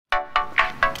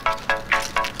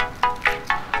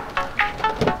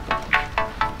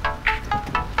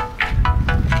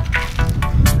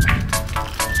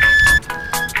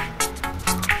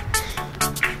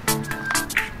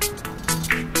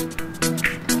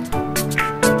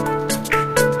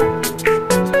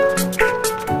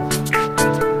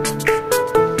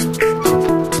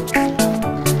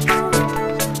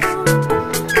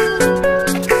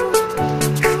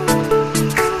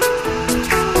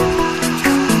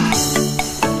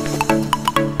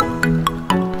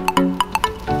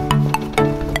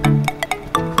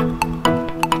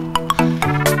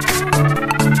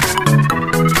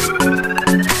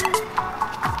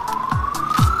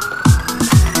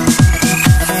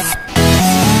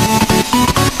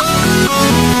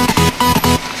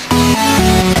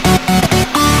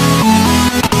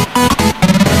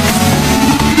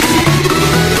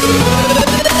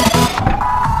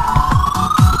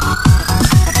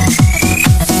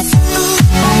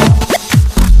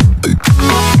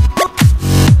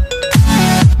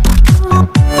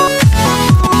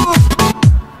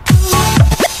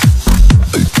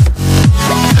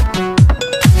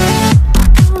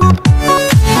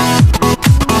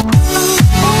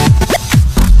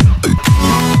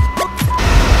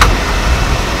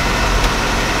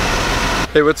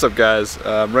Hey, what's up guys?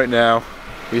 Right now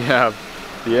we have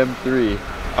the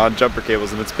M3 on jumper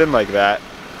cables and it's been like that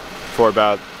for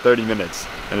about 30 minutes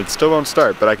and it still won't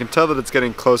start, but I can tell that it's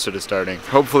getting closer to starting.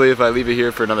 Hopefully if I leave it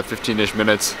here for another 15-ish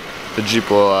minutes, the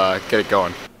Jeep will get it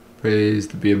going. Praise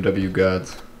the BMW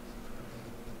gods.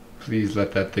 Please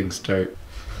let that thing start.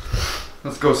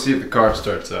 Let's go see if the car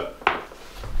starts up.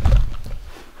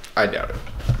 I doubt it.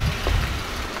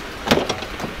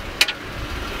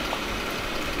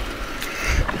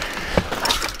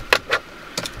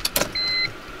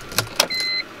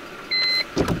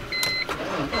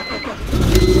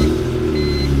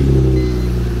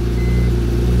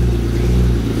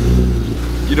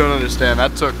 You don't understand,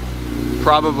 that took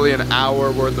probably an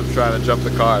hour worth of trying to jump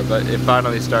the car, but it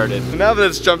finally started. So now that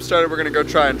it's jump started, we're gonna go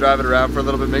try and drive it around for a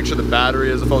little bit, make sure the battery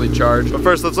is fully charged. But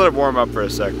first, let's let it warm up for a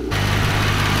sec.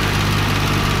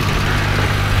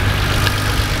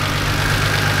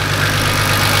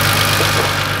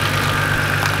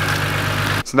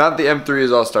 So now that the M3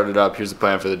 is all started up, here's the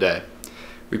plan for the day.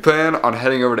 We plan on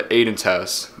heading over to Aiden's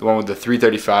house, the one with the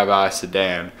 335i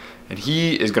sedan, and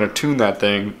he is going to tune that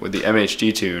thing with the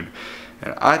MHD tune.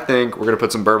 And I think we're going to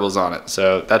put some burbles on it,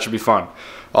 so that should be fun.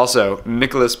 Also,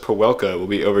 Nicholas Pawelka will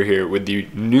be over here with the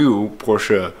new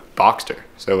Porsche Boxster,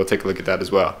 so we'll take a look at that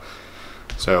as well.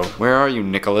 So, where are you,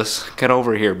 Nicholas? Get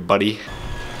over here, buddy.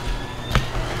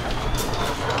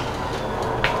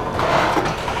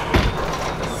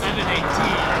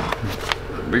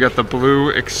 We got the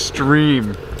blue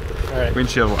Extreme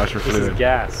windshield washer fluid. This is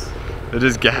gas. It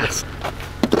is gas.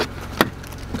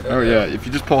 Oh yeah, if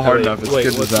you just pull hard enough, it's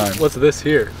good design. What's this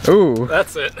here? Ooh.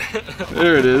 That's it.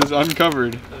 There it is,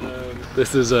 uncovered.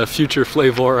 This is a future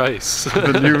Flavor Ice.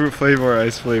 The new Flavor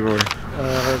Ice flavor.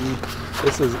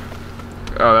 This is...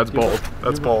 Oh, that's bold.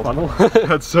 That's bold.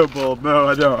 That's so bold. No,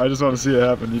 I don't. I just want to see it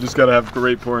happen. You just gotta have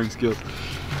great pouring skills.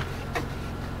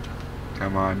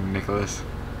 Come on, Nicholas.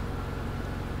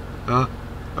 Ooh.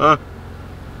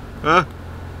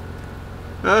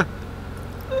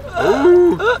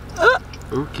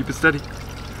 Ooh, keep it steady.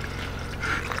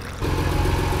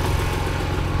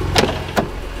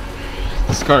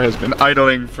 This car has been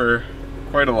idling for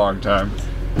quite a long time.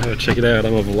 Oh, check it out,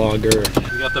 I'm a vlogger.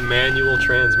 We got the manual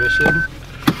transmission.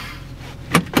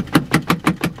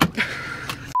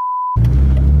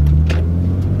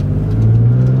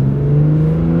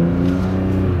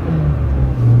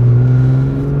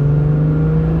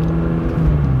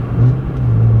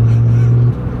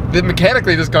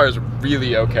 Mechanically, this car is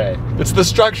really okay. It's the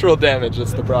structural damage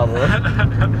that's the problem.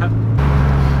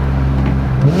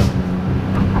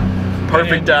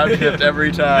 Perfect downshift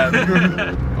every time.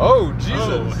 Oh, Jesus.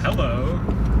 Oh, hello.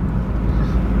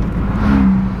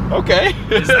 Okay.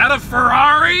 Is that a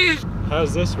Ferrari?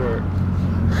 How's this work?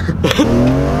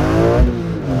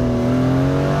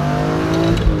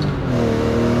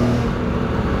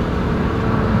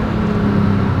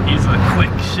 He's a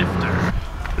quick shifter.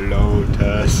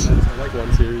 Lotus. I like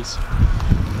 1 Series.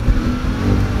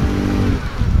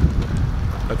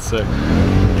 That's sick.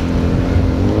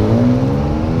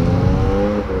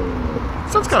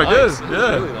 Sounds kind of nice. good.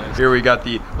 Yeah. Really nice. Here we got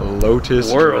the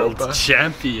Lotus World Europa.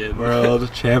 champion.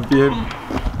 World champion.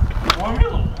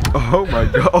 Oh my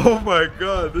god. Oh my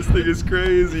god. This thing is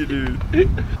crazy, dude.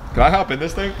 Can I hop in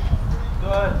this thing? Go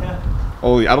ahead, yeah.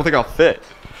 Holy, I don't think I'll fit.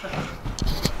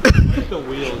 The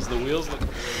wheels look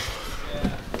great.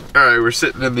 Alright, we're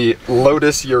sitting in the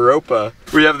Lotus Europa.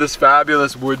 We have this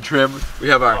fabulous wood trim. We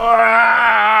have our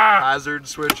hazard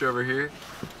switch over here.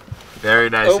 Very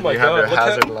nice. Oh and my you have god, your look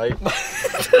hazard light.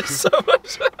 There's so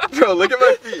much. Bro, look at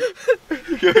my feet.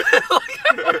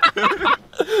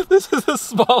 This is the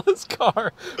smallest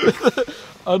car with an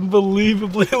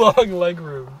unbelievably long leg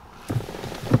room.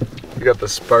 We got the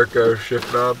Sparko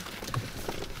shift knob.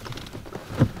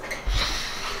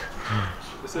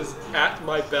 This is at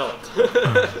my belt.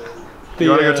 You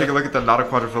want to go take a look at the Nata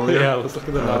Quadrifoglio? Yeah, let's look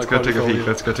at the Nata Let's go take a Quadrifoglio. peek.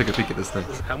 Let's go take a peek at this thing.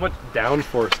 How much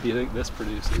downforce do you think this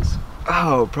produces?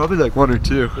 Oh, probably like 1 or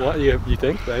 2. What, you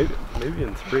think? Right? Maybe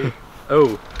in 3.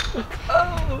 Oh.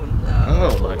 Oh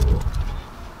no.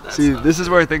 Oh. See, this is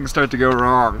where things start to go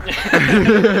wrong.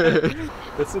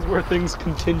 This is where things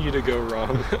continue to go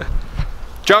wrong.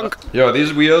 Junk! Yo,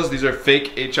 these wheels, these are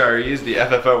fake HREs, the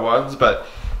FFO ones, but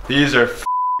these are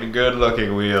f***ing good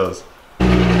looking wheels.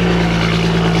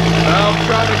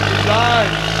 Valvetronic design!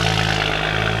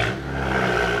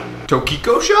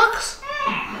 Tokiko shocks?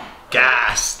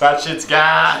 Gas! That shit's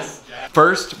gas!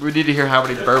 First, we need to hear how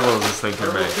many burbles this thing can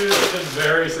make. Burble 2 has been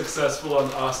very successful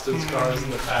on Austin's cars in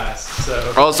the past,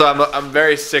 so... Also, I'm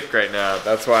very sick right now.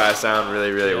 That's why I sound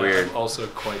really, really weird. I'm also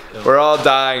quite ill. We're all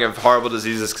dying of horrible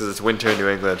diseases because it's winter in New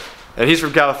England. And he's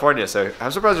from California, so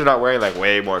I'm surprised you're not wearing like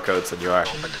way more coats than you are.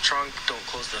 Open the trunk, don't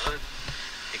close the hood,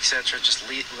 etc. Just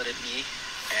let it be.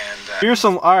 And here's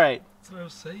some. All right. That's what I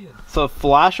was saying. So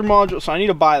flasher module. So I need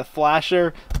to buy the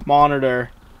flasher,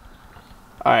 monitor.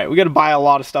 All right, we got to buy a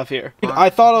lot of stuff here.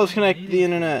 I thought I was connected to the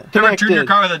internet. Never tune your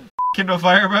car with a Kindle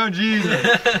Fire, bro. Jesus.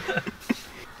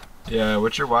 Yeah.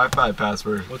 What's your Wi-Fi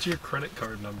password? What's your credit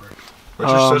card number?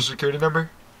 What's your social security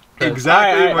number?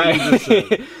 Exactly what you just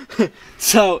said.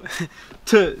 So,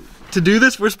 to do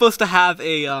this, we're supposed to have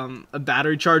a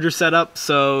battery charger set up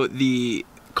so the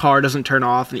car doesn't turn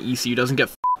off and the ECU doesn't get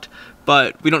f***ed.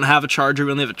 But we don't have a charger.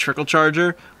 We only have a trickle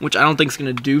charger, which I don't think is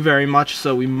going to do very much.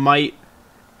 So we might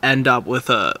end up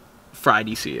with a fried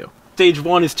ECU. Stage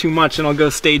 1 is too much, and I'll go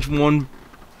stage 1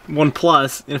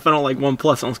 plus. And if I don't like 1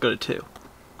 plus, I'll just go to 2.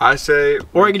 I say.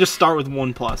 Or I can just start with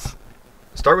 1 plus.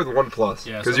 Start with 1 plus,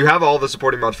 Yeah, because so- you have all the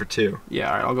supporting mods for 2. Yeah,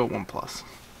 all right, I'll go 1 plus.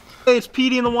 Hey, it's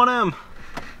PD in the 1M.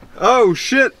 Oh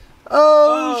shit!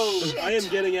 Oh, I am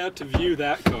getting out to view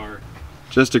that car.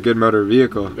 Just a good motor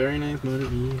vehicle. Very nice motor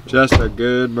vehicle. Just a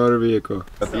good motor vehicle.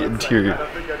 At the interior.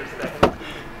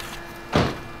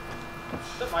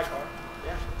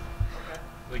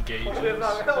 The gauges.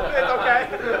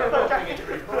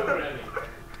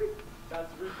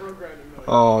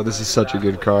 Oh, this is such a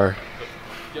good car.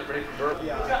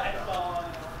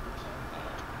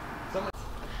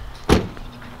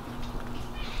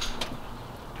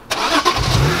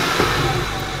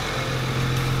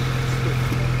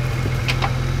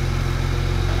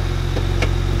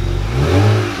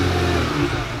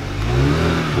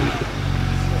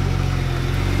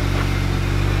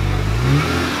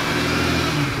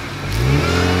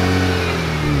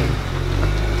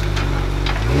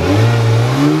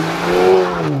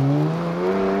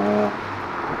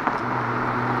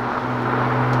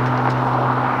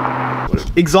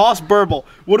 Exhaust burble.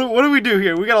 What do we do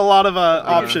here? We got a lot of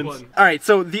options. All right,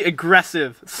 so the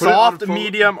aggressive, soft,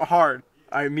 medium, hard.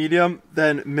 All right, medium,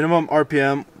 then minimum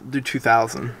RPM, do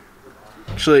 2,000.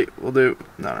 Actually, we'll do,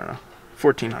 no,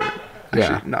 1,400. Actually,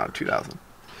 Yeah. no, 2,000.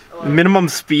 Minimum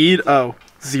speed, 0.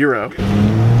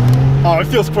 Oh, it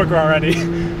feels quicker already.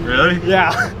 Really?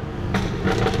 Yeah.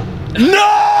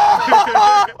 No!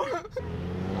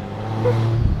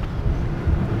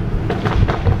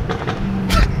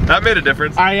 That made a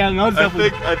difference. I know, it's I definitely.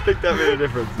 think that made a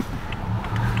difference.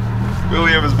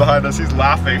 William is behind us. He's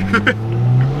laughing.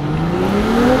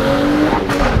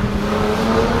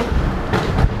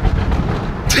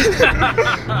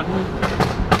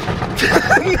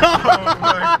 No! Oh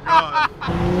my god.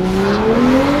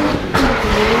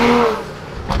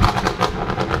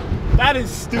 That is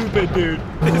stupid, dude.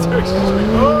 These are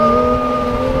extreme.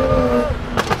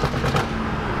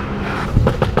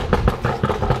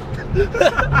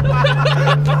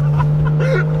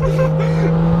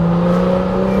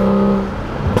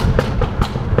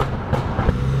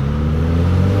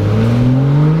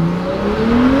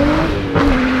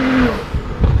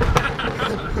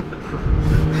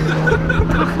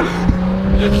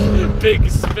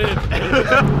 Big spin.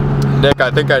 Nick,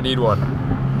 I think I need one.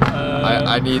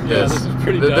 I need yeah, this. This is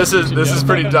pretty dumb. This You is should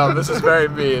pretty dumb. This is very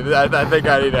mean. I think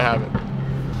I need to have it.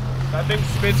 That thing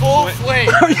spins full flame.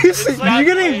 Are you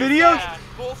getting videos? Yeah,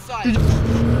 full size.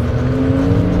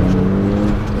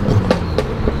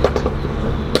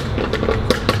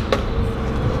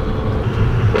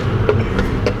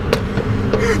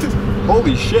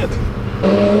 Holy shit.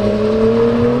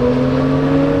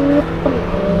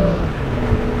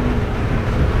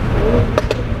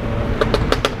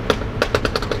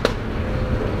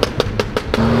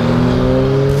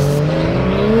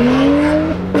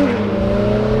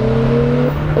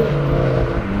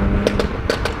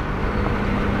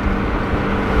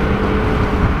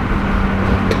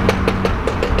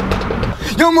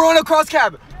 Yo, Morano cross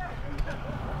cab.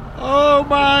 Oh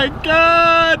my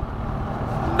god!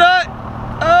 Nut!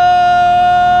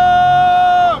 Oh!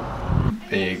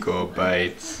 Bagel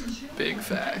bites. Big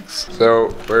facts.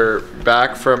 So we're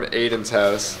back from Aiden's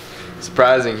house.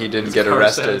 Surprising he didn't get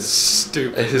arrested.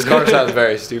 Stupid. His car sounds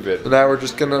very stupid. So now we're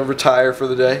just gonna retire for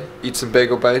the day, eat some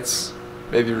bagel bites,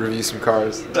 maybe review some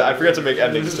cars. I forgot to make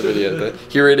endings to video, but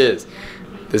here it is.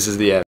 This is the end.